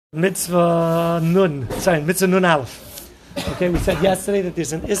Mitzvah Nun Aleph. Okay, we said yesterday that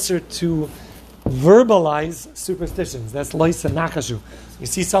there's an isser to verbalize superstitions. That's loisa nachashu. You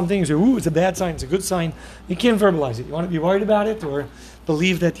see something, you say, ooh, it's a bad sign, it's a good sign. You can't verbalize it. You want to be worried about it or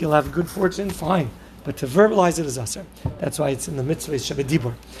believe that you'll have good fortune, fine. But to verbalize it is asr. That's why it's in the mitzvah Shabbat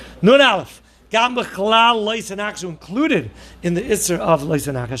Dibur. Nun Aleph. Gam b'chalal loisa nachashu, included in the isser of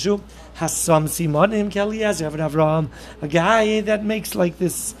loisa nachashu. Hasam simonim keliezer Avraham, a guy that makes like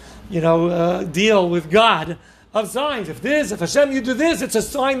this, deal with God of signs. If Hashem, you do this, it's a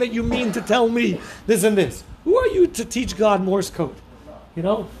sign that you mean to tell me this and this. Who are you to teach God Morse code?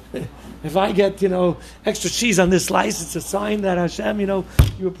 If I get, extra cheese on this slice, it's a sign that Hashem, you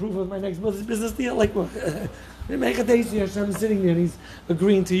approve of my next business deal. Like what? Make a daisy, Hashem is sitting there and he's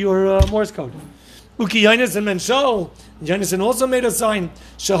agreeing to your Morse code. Uki Yonasan Menshol, Yonasan also made a sign,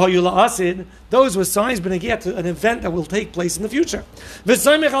 Shahayula Asid. Those were signs, but get to an event that will take place in the future.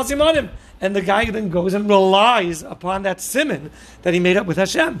 And the guy then goes and relies upon that simon that he made up with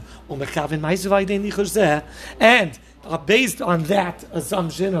Hashem. And based on that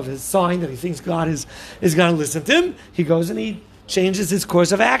assumption of his sign that he thinks God is going to listen to him, he goes and he changes his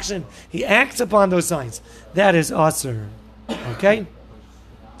course of action. He acts upon those signs. That is asr. Okay?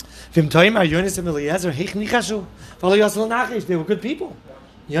 They were good people.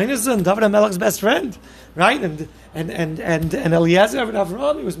 Yonasan, David HaMelech's best friend, right? And Eliezer of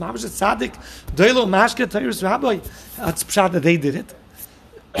Avraham, he was Mamash Tzaddik, Doilo Mashke Tayrus Rabbi. That's pshat that they did it.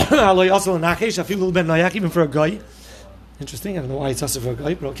 Even for a guy. Interesting. I don't know why it's also for a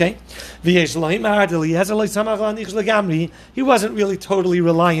guy, but okay. He wasn't really totally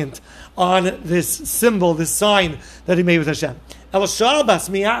reliant on this symbol, this sign that he made with Hashem.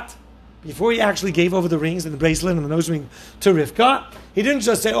 Before he actually gave over the rings and the bracelet and the nose ring to Rivka, he didn't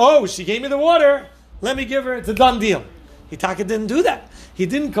just say, oh, she gave me the water, let me give her, it's a done deal. Hitaka didn't do that. He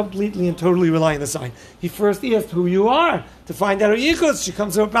didn't completely and totally rely on the sign. He first asked who you are to find out her yichus. She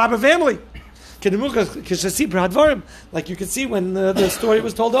comes from a proper family. Like you can see when the story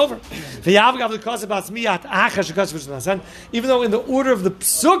was told over. Even though in the order of the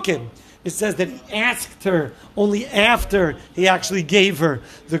psukim, it says that he asked her only after he actually gave her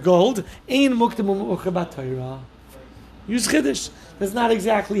the gold. Use chiddush. That's not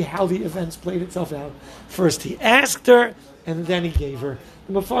exactly how the events played itself out. First he asked her, and then he gave her.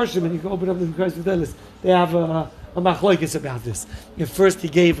 The Mefarshim, and you can open up the Christ Fidelis, they have a machlokes about this. First he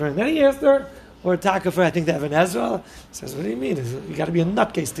gave her, and then he asked her. Or taka for, I think, the Evan Ezra says, what do you mean? You got to be a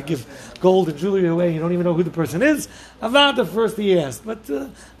nutcase to give gold and jewelry away. You don't even know who the person is. About the first he asked. But the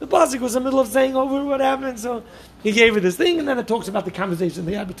Pasuk was in the middle of saying over what happened. So he gave her this thing, and then it talks about the conversation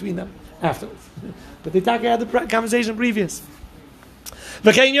they had between them afterwards. But the taka had the conversation previous.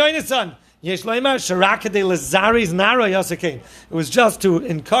 It was just to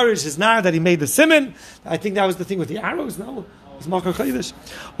encourage his nar that he made the simon. I think that was the thing with the arrows, no? What? No, but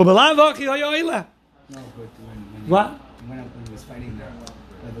when he was fighting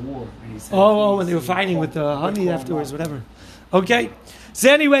the war, and he said, when they were fighting with the honey afterwards, whatever. Okay.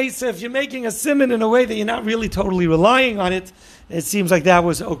 So anyway, if you're making a simon in a way that you're not really totally relying on it, it seems like that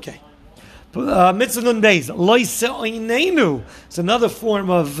was okay. Mitzvah Nun Beis, loise oinenu. It's another form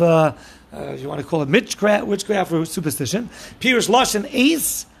of, you want to call it witchcraft or superstition. Pirush Lashon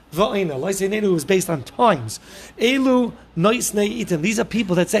Eis. Va'ina is based on times. Elu noisnei itin. These are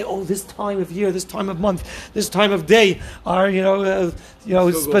people that say, "Oh, this time of year, this time of month, this time of day are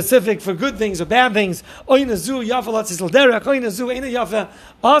specific for good things or bad things." Oinazu yafa latzis derech. Oinazu eina yafa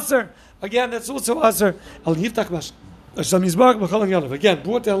aser. Again, that's also aser. Al yiftach bash. Again,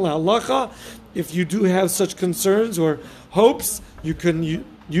 brought down halacha. If you do have such concerns or hopes, you can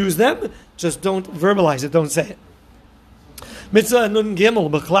use them. Just don't verbalize it. Don't say it. Mitzvah Nun Gimel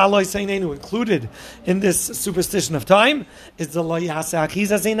B'chalal Loiseinenu, included in this superstition of time, is the Lo Yasa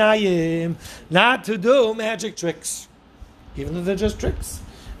Achizas Einayim, not to do magic tricks, even though they're just tricks,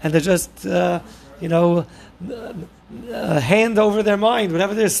 and they're just hand over their mind,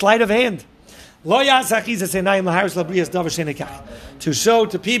 whatever it is, sleight of hand. Lo Yasa Achizas Einayim Laharis Labrias Davar Shenekach, to show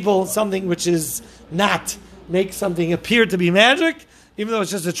to people something which is not, make something appear to be magic, even though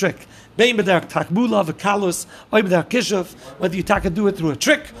it's just a trick. Whether you taka do it through a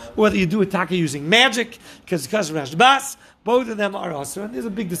trick, or whether you do it taka using magic, because of Rashbas, both of them are also. And there's a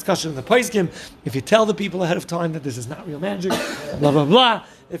big discussion in the Paiskim. If you tell the people ahead of time that this is not real magic, blah blah blah.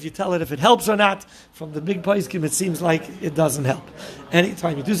 If you tell it if it helps or not, from the big Paiskim, it seems like it doesn't help.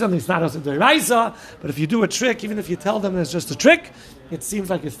 Anytime you do something, it's not also deraisa. But if you do a trick, even if you tell them it's just a trick, it seems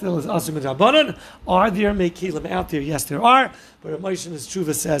like it still is asur midrabanan. Are there mekilim out there? Yes, there are. But Moshe in his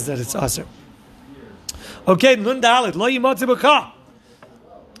Tshuva says that it's asur. Okay, nun dalet lo yimotze b'ka.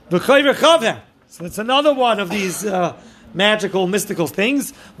 V'chayver chaver. So it's another one of these magical, mystical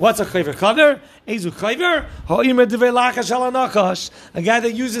things. What's a chayver chaver? Ezu chayver? Ha'imr divrei lachash ala nakash. A guy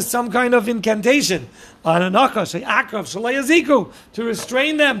that uses some kind of incantation on a nakash, a akrav, shalei yaziku, to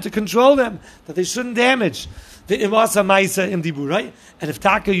restrain them, to control them, that they shouldn't damage. The imasa maisa im dibur, right? And if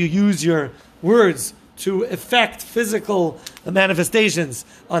taka, you use your words to affect physical manifestations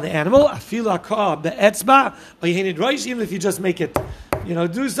on the animal, afila ka be'etzba, or yehenid roish, even if you just make it,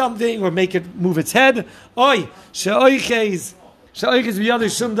 do something or make it move its head. Oy, she'oiches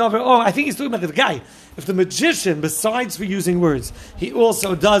b'yadei shum davar. Oh, I think he's talking about the guy. If the magician, besides for using words, he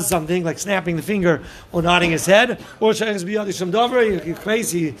also does something like snapping the finger or nodding his head, or she'oiches b'yadei shum davar,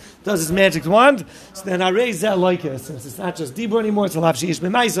 he does his magic wand, so then I raise that like it, since it's not just dibur anymore, it's a lav she'ish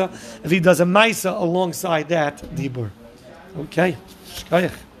b'maisa, if he does a maisa alongside that dibur. Okay.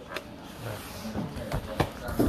 Shkoyach.